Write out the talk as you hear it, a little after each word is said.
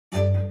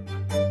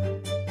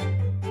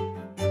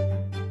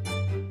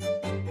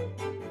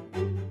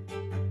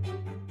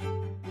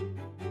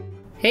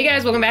Hey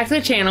guys, welcome back to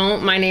the channel.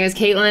 My name is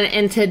Katelyn,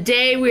 and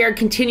today we are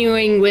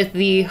continuing with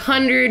the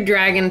 100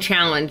 Dragon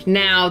Challenge.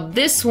 Now,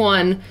 this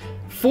one,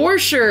 for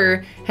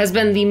sure, has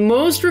been the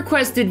most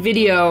requested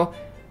video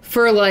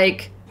for,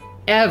 like,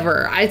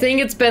 ever. I think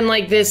it's been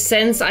like this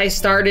since I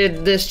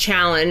started this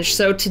challenge.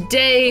 So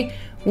today,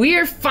 we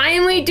are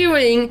finally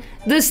doing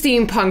the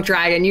Steampunk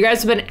Dragon. You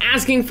guys have been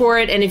asking for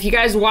it, and if you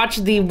guys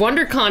watched the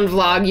WonderCon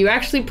vlog, you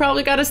actually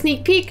probably got a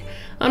sneak peek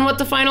on what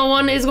the final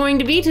one is going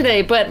to be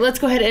today. But let's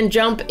go ahead and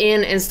jump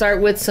in and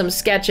start with some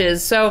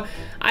sketches. So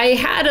I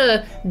had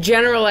a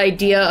general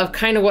idea of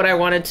kind of what I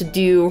wanted to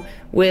do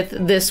with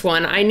this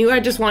one. I knew I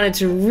just wanted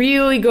to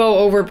really go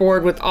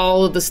overboard with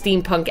all of the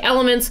steampunk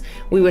elements.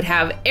 We would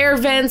have air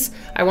vents.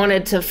 I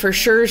wanted to for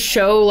sure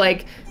show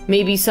like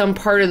maybe some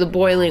part of the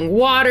boiling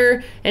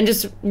water and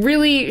just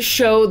really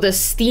show the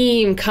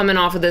steam coming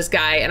off of this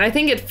guy. And I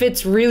think it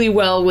fits really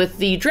well with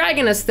the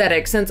dragon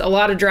aesthetic, since a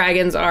lot of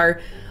dragons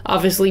are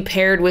obviously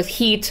paired with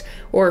heat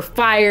or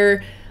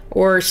fire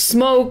or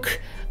smoke.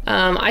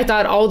 I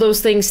thought all those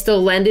things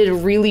still lended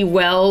really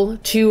well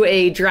to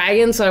a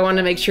dragon, so I wanted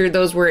to make sure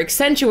those were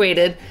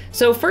accentuated.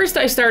 So first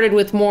I started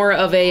with more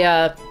of a,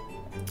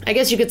 I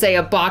guess you could say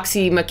a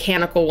boxy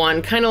mechanical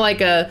one, kind of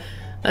like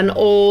an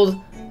old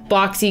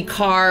boxy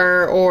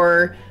car,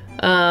 or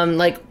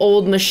like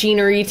old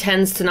machinery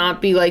tends to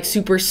not be like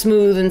super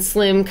smooth and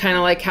slim, kind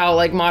of like how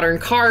like modern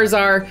cars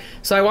are.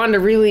 So I wanted to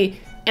really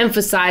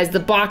emphasize the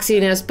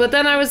boxiness, but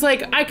then I was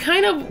like, I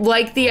kind of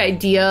like the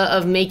idea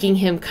of making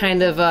him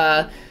kind of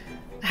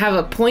have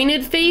a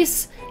pointed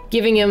face,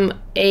 giving him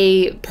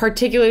a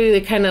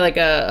particularly kind of like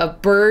a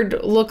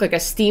bird look, like a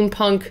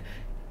steampunk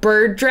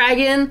bird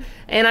dragon.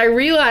 And I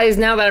realize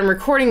now that I'm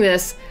recording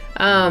this,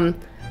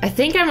 I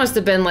think I must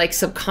have been like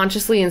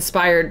subconsciously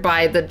inspired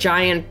by the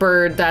giant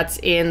bird that's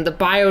in the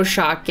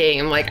BioShock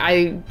game. Like,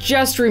 I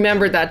just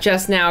remembered that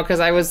just now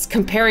because I was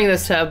comparing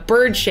this to a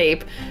bird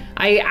shape.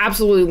 I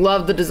absolutely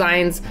love the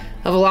designs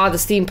of a lot of the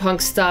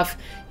steampunk stuff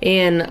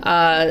in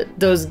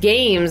those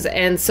games,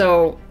 and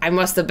so I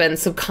must have been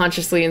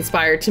subconsciously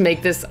inspired to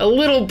make this a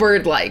little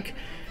bird-like.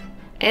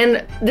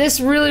 And this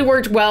really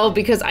worked well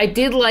because I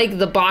did like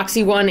the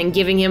boxy one and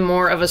giving him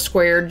more of a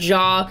square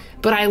jaw,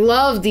 but I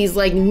love these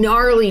like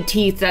gnarly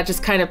teeth that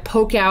just kind of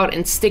poke out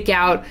and stick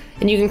out,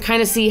 and you can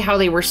kind of see how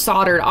they were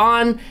soldered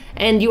on.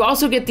 And you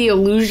also get the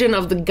illusion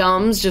of the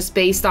gums just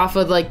based off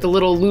of like the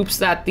little loops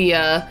that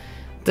the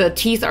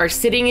teeth are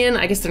sitting in.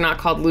 I guess they're not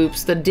called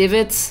loops, the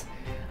divots.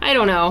 I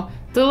don't know.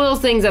 The little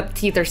things that the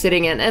teeth are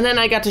sitting in. And then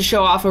I got to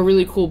show off a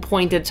really cool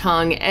pointed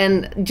tongue,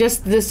 and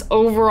just this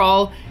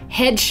overall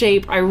head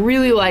shape I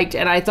really liked,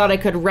 and I thought I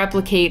could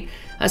replicate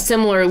a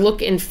similar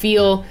look and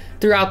feel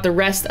throughout the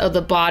rest of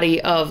the body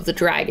of the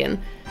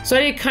dragon. So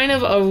I did kind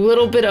of a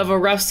little bit of a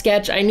rough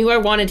sketch. I knew I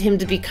wanted him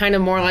to be kind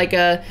of more like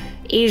a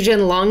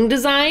Asian lung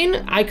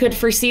design. I could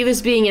foresee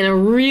this being in a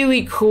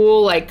really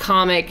cool like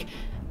comic,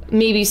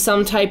 maybe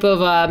some type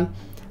of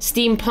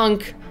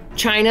steampunk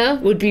China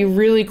would be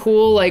really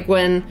cool, like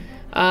when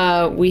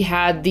we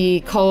had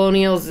the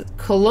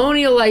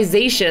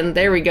colonialization,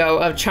 there we go,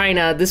 of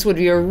China. This would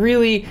be a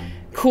really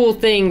cool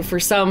thing for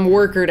some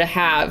worker to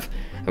have.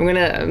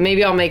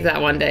 Maybe I'll make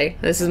that one day.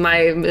 This is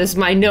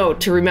my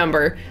note to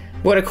remember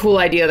what a cool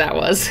idea that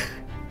was.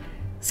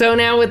 So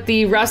now with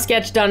the rough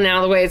sketch done out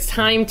of the way, it's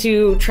time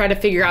to try to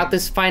figure out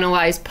this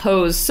finalized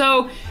pose.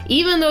 So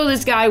even though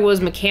this guy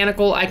was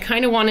mechanical, I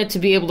kind of wanted to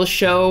be able to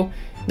show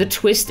the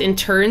twists and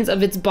turns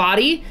of its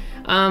body.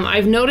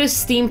 I've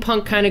noticed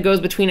steampunk kind of goes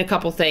between a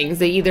couple things.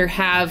 They either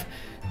have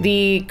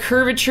the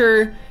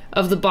curvature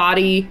of the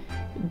body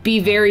be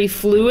very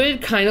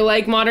fluid, kind of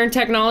like modern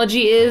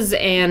technology is,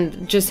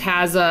 and just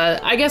has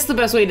I guess the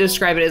best way to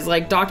describe it is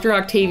like Dr.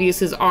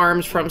 Octavius's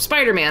arms from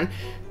Spider-Man.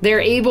 They're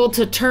able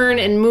to turn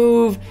and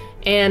move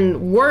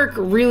and work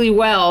really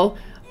well.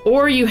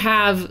 Or you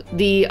have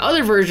the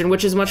other version,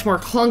 which is much more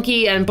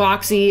clunky and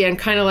boxy and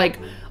kind of like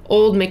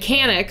old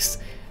mechanics.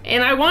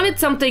 And I wanted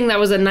something that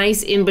was a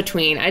nice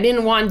in-between. I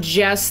didn't want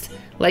just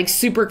like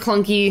super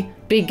clunky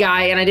big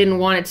guy, and I didn't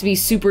want it to be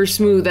super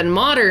smooth and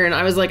modern.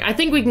 I was like, I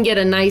think we can get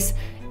a nice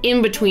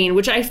in-between,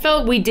 which I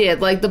felt we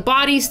did. Like the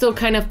body still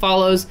kind of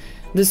follows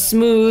the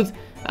smooth,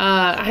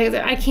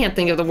 I can't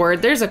think of the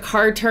word. There's a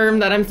car term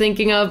that I'm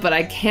thinking of, but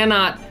I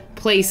cannot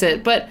place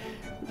it. But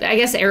I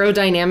guess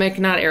aerodynamic,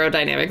 not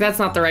aerodynamic. That's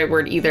not the right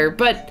word either.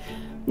 But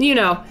you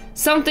know,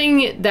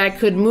 something that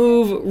could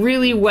move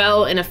really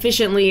well and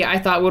efficiently, I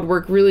thought would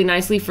work really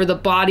nicely for the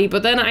body.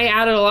 But then I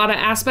added a lot of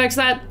aspects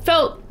that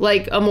felt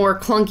like a more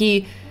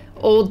clunky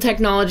old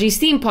technology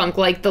steampunk.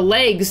 Like the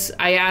legs,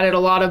 I added a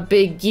lot of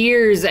big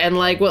gears and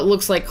like what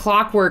looks like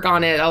clockwork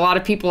on it. A lot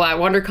of people at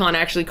WonderCon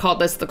actually called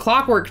this the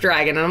clockwork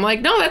dragon, and I'm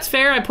like, no, that's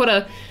fair. I put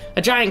a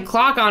giant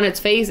clock on its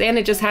face, and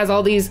it just has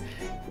all these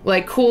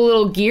like cool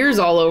little gears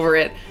all over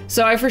it.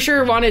 So I for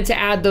sure wanted to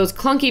add those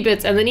clunky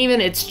bits, and then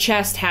even its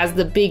chest has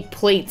the big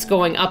plates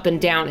going up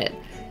and down it.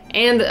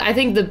 And I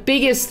think the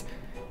biggest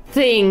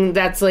thing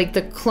that's like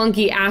the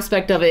clunky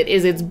aspect of it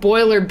is its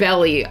boiler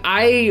belly.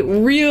 I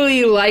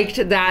really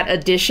liked that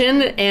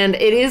addition, and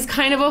it is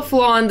kind of a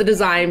flaw in the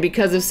design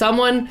because if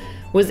someone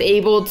was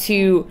able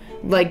to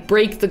like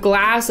break the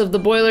glass of the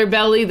boiler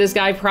belly, this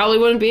guy probably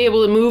wouldn't be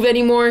able to move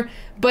anymore.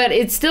 But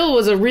it still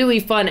was a really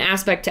fun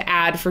aspect to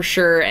add for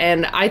sure,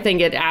 and I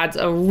think it adds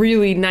a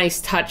really nice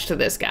touch to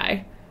this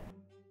guy.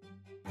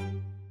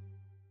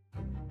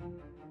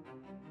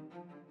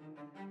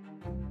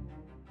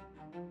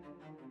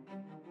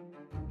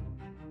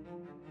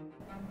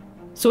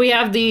 So we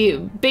have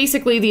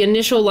basically the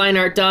initial line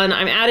art done.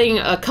 I'm adding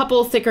a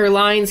couple thicker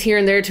lines here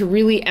and there to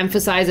really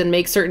emphasize and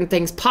make certain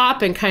things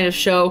pop and kind of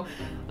show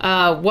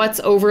what's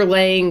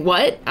overlaying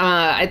what.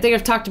 I think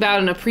I've talked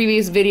about in a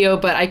previous video,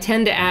 but I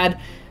tend to add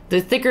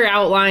the thicker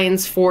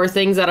outlines for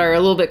things that are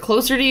a little bit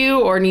closer to you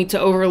or need to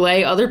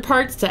overlay other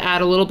parts to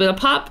add a little bit of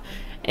pop,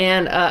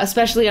 and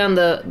especially on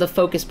the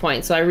focus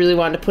point. So I really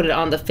wanted to put it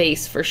on the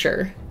face for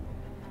sure.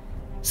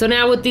 So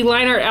now with the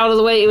line art out of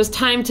the way, it was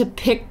time to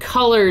pick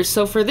colors.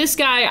 So for this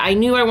guy, I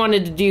knew I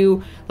wanted to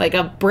do like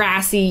a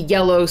brassy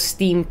yellow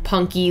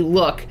steampunky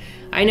look.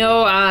 I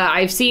know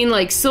I've seen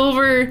like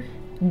silver,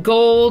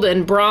 gold,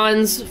 and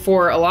bronze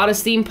for a lot of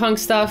steampunk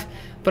stuff,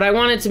 but I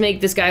wanted to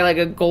make this guy like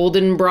a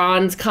golden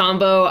bronze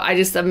combo. I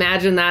just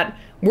imagine that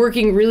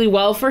working really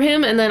well for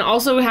him, and then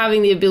also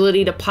having the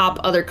ability to pop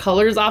other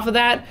colors off of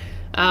that.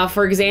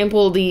 For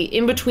example, the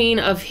in-between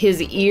of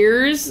his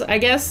ears, I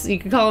guess you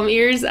could call them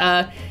ears,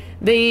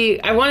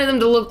 I wanted them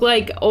to look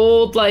like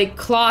old like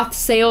cloth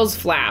sails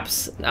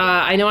flaps.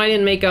 I know I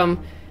didn't make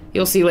them,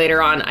 you'll see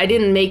later on, I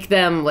didn't make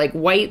them like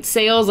white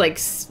sails,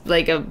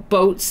 like a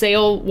boat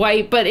sail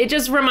white, but it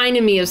just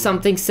reminded me of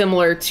something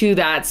similar to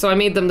that. So I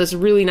made them this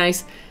really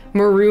nice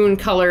maroon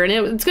color, and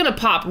it's gonna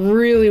pop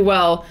really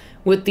well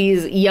with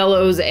these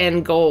yellows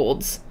and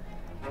golds.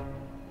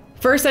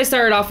 First I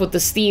started off with the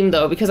steam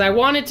though, because I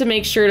wanted to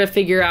make sure to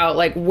figure out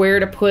like where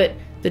to put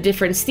the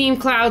different steam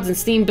clouds and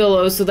steam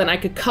billows so that I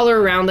could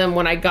color around them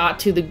when I got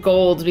to the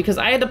golds, because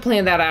I had to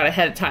plan that out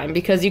ahead of time,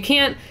 because you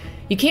can't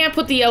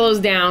put the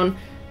yellows down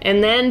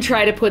and then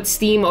try to put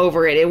steam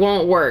over it. It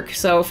won't work.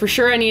 So for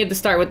sure I needed to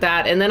start with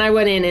that, and then I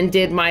went in and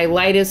did my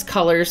lightest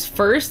colors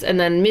first, and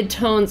then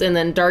mid-tones, and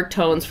then dark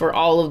tones for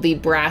all of the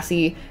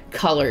brassy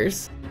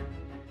colors.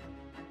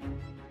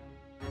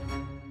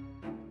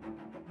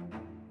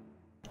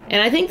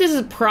 And I think this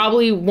is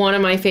probably one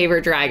of my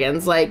favorite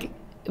dragons. Like,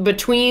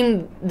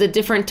 between the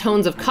different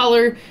tones of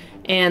color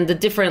and the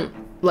different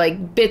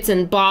like bits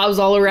and bobs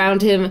all around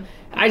him,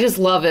 I just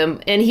love him.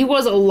 And he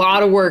was a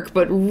lot of work,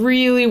 but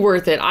really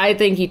worth it. I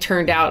think he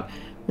turned out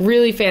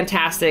really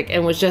fantastic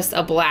and was just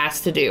a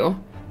blast to do.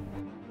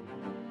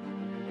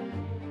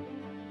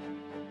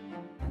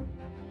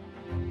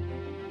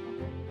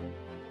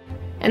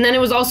 And then it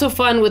was also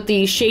fun with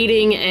the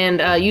shading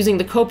and using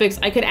the copics.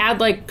 I could add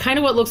like kind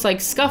of what looks like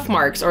scuff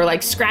marks or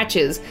like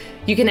scratches.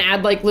 You can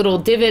add like little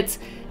divots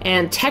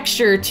and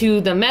texture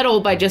to the metal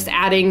by just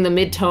adding the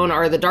mid-tone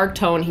or the dark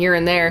tone here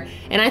and there.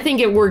 And I think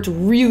it worked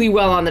really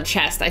well on the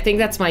chest. I think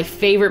that's my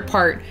favorite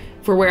part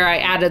for where I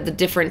added the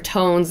different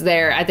tones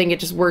there. I think it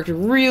just worked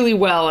really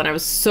well, and I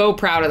was so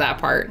proud of that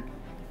part.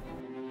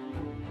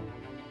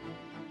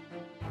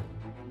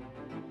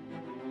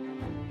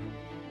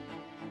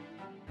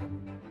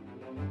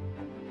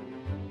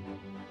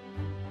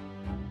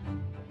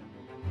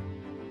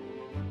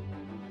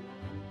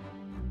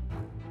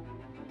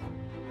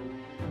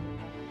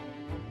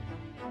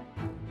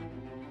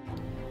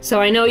 So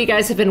I know you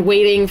guys have been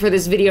waiting for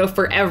this video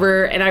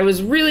forever, and I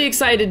was really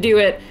excited to do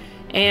it,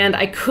 and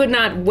I could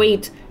not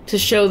wait to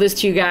show this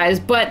to you guys,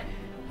 but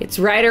it's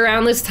right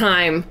around this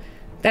time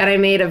that I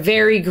made a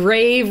very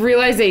grave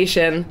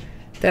realization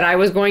that I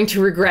was going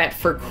to regret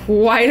for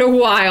quite a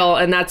while,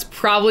 and that's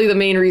probably the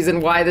main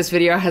reason why this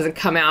video hasn't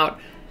come out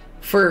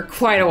for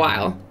quite a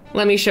while.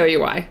 Let me show you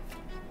why.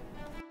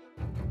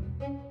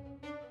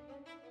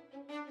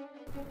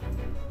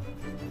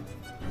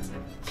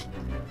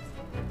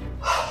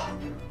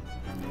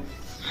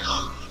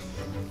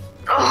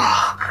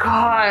 Oh,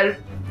 God.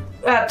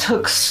 That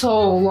took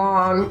so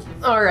long.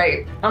 All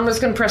right, I'm just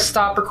gonna press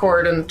stop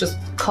record and just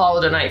call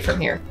it a night from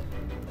here.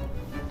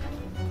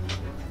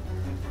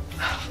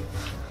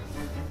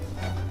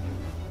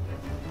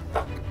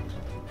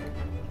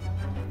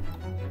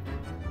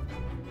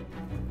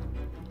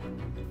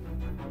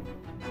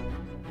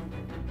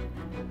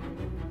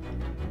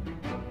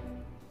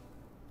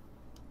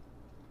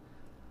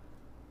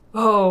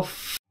 Oh,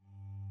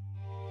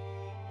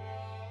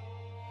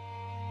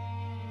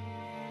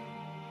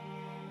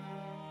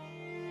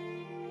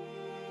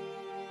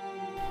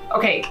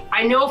 okay,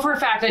 I know for a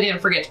fact I didn't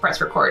forget to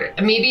press record.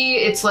 Maybe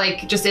it's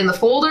like just in the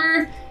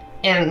folder,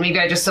 and maybe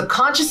I just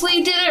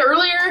subconsciously did it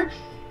earlier.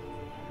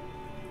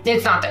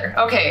 It's not there.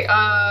 Okay,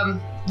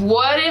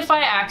 what if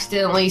I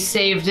accidentally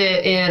saved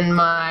it in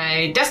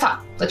my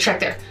desktop? Let's check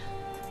there.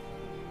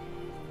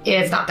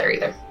 It's not there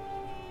either.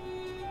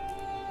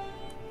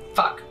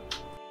 Fuck.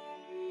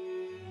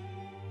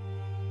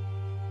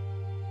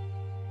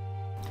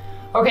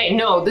 Okay,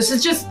 no, this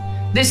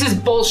is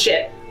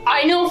bullshit.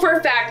 I know for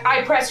a fact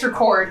I pressed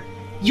record.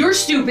 You're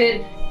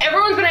stupid.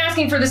 Everyone's been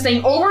asking for this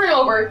thing over and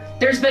over.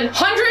 There's been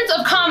hundreds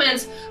of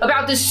comments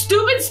about this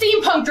stupid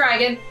steampunk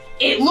dragon.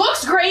 It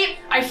looks great.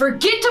 I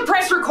forget to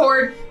press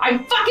record.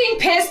 I'm fucking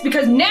pissed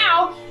because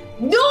now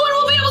no one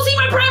will be able to see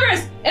my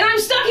progress. And I'm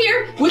stuck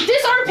here with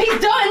this art piece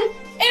done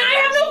and I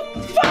have no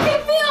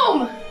fucking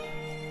film.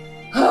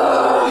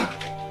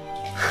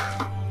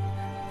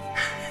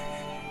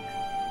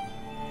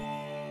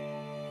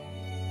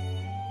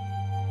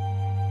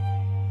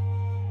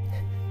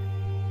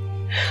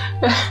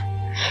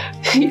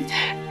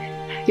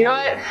 You know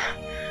what?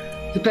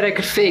 I bet I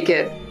could fake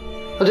it.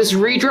 I'll just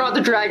redraw the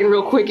dragon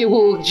real quick. It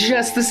will look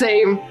just the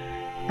same.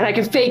 And I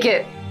can fake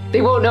it.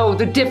 They won't know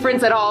the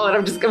difference at all. And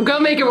I'm gonna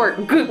make it work.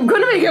 I'm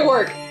gonna make it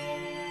work.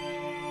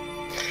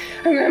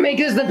 I'm gonna make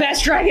this the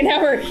best dragon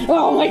ever.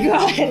 Oh my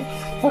god.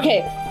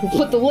 Okay, we'll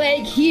put the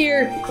leg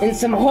here and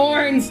some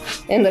horns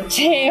and the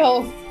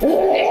tail.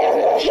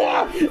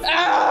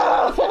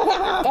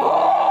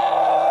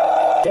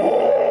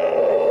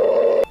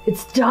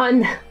 It's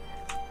done.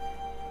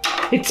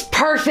 It's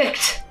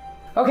perfect.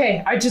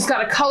 Okay, I just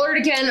gotta color it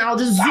again and I'll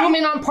just zoom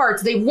in on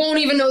parts. They won't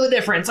even know the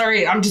difference. All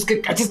right, I just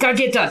gotta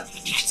get it done.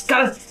 Just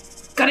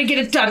gotta get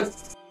it done.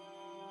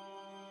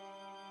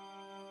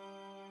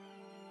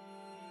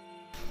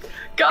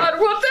 God,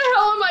 what the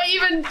hell am I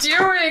even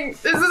doing?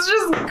 This is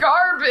just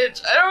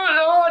garbage. I don't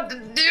know what to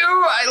do.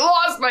 I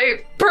lost my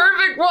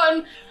perfect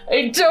one.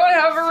 I don't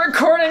have a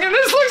recording and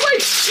this looks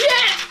like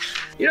shit.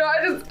 You know,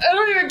 I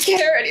don't even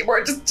care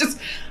anymore. Just.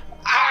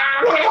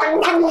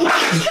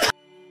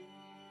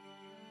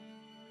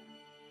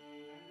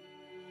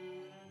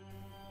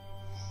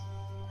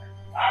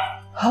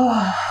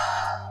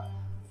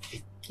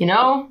 You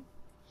know,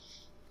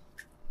 you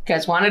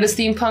guys wanted a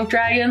steampunk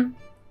dragon,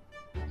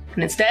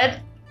 and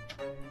instead,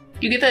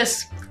 you get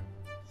this.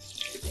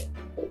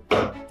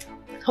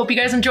 Hope you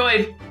guys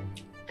enjoyed.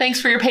 Thanks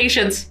for your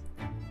patience.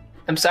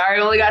 I'm sorry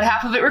I only got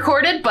half of it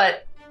recorded,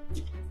 but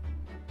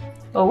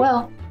oh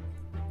well.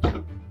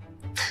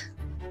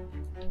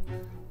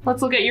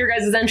 Let's look at your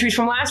guys' entries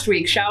from last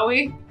week, shall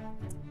we?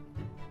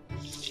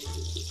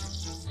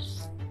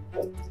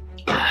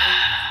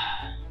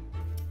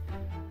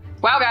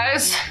 Wow,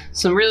 guys,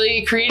 some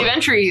really creative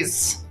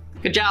entries.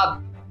 Good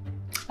job.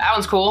 That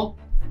one's cool.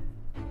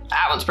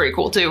 That one's pretty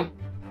cool too.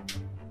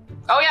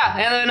 Oh yeah,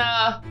 and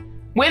then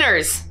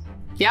winners.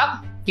 Yep,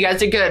 you guys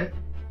did good.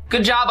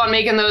 Good job on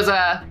making those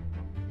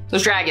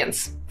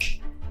dragons.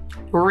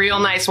 Real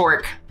nice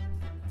work.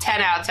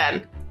 10 out of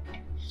 10.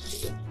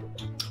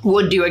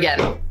 Would do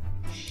again.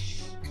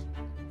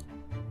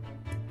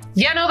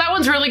 Yeah, no, that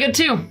one's really good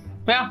too.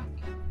 Yeah.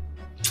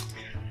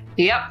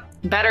 Yep,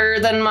 better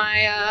than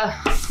my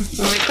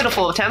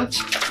pitiful attempt,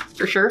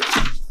 for sure.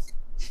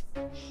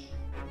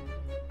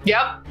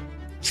 Yep,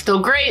 still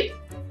great.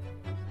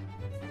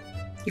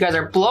 You guys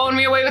are blowing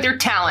me away with your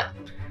talent,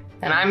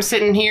 and I'm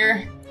sitting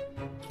here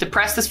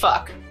depressed as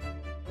fuck.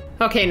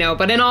 Okay, no,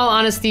 but in all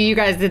honesty, you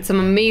guys did some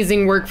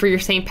amazing work for your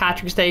St.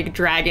 Patrick's Day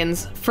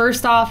dragons.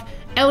 First off,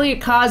 Elliot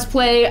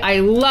cosplay,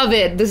 I love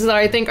it. This is,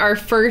 I think, our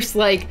first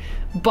like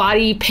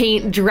body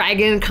paint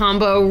dragon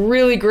combo.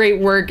 Really great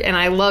work, and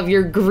I love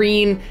your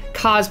green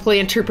cosplay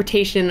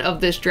interpretation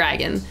of this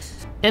dragon.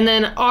 And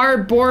then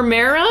our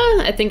Bormera,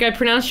 I think I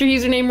pronounced your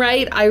username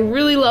right. I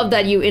really love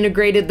that you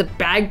integrated the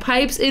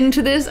bagpipes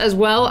into this as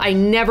well. I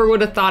never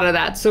would have thought of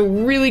that. So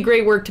really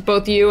great work to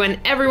both you and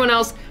everyone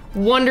else.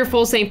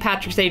 Wonderful St.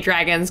 Patrick's Day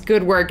dragons.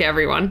 Good work,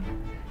 everyone.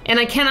 And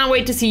I cannot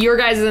wait to see your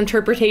guys'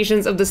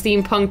 interpretations of the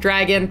steampunk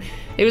dragon.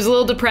 It was a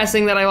little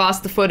depressing that I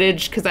lost the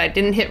footage because I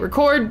didn't hit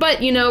record,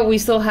 but you know, we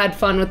still had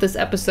fun with this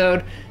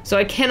episode. So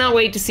I cannot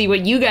wait to see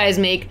what you guys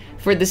make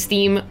for the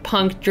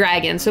steampunk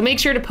dragon. So make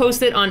sure to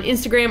post it on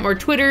Instagram or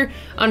Twitter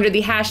under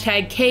the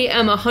hashtag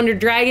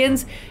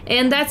KM100dragons.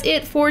 And that's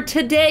it for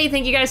today.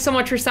 Thank you guys so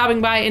much for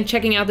stopping by and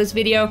checking out this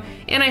video.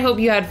 And I hope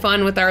you had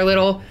fun with our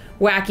little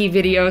wacky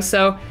video.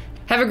 So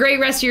have a great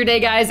rest of your day,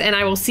 guys, and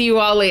I will see you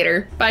all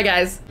later. Bye,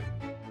 guys.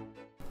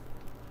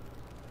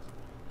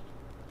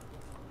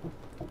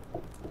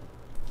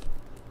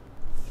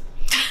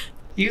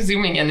 You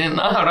zooming in and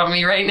out on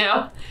me right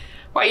now?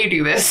 Why you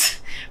do this?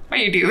 Why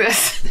you do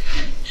this?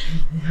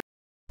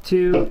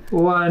 2,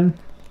 1.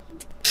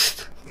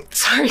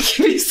 Sorry, give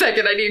me a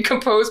second. I need to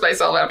compose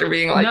myself after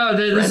being like... No,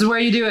 this is where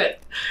you do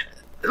it.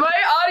 My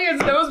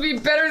audience knows me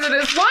better than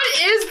this. What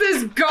is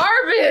this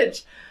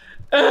garbage?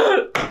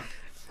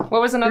 What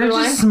was another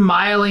line? You're just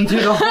smiling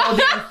through the whole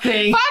damn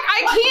thing. Fuck,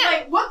 I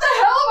can't. Like, what the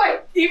hell am I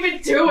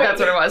even doing? That's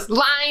what it was.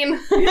 Line.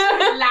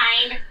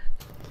 Line.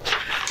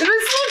 This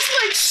looks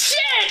like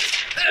shit.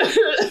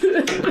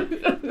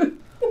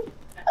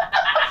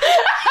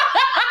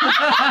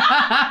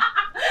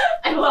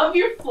 I love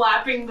you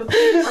flapping the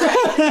paper.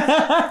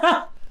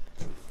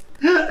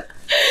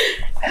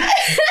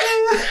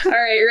 All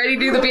right, you ready to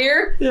do the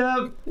beer?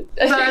 Yep.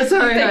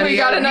 Sorry, honey. we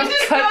got enough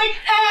Just cut. like,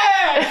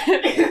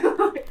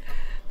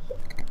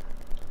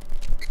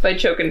 If I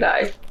choke and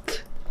die,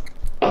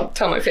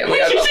 tell my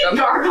family I you love should them.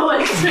 gargle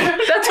it.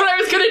 That's what I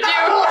was gonna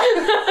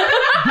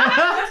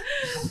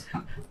do.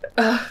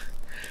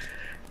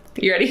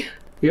 You ready?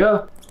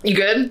 Yeah, You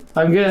good?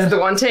 I'm good. It's the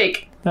one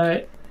take. All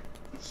right.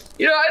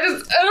 You know, I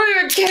don't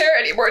even care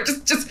anymore.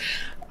 Just.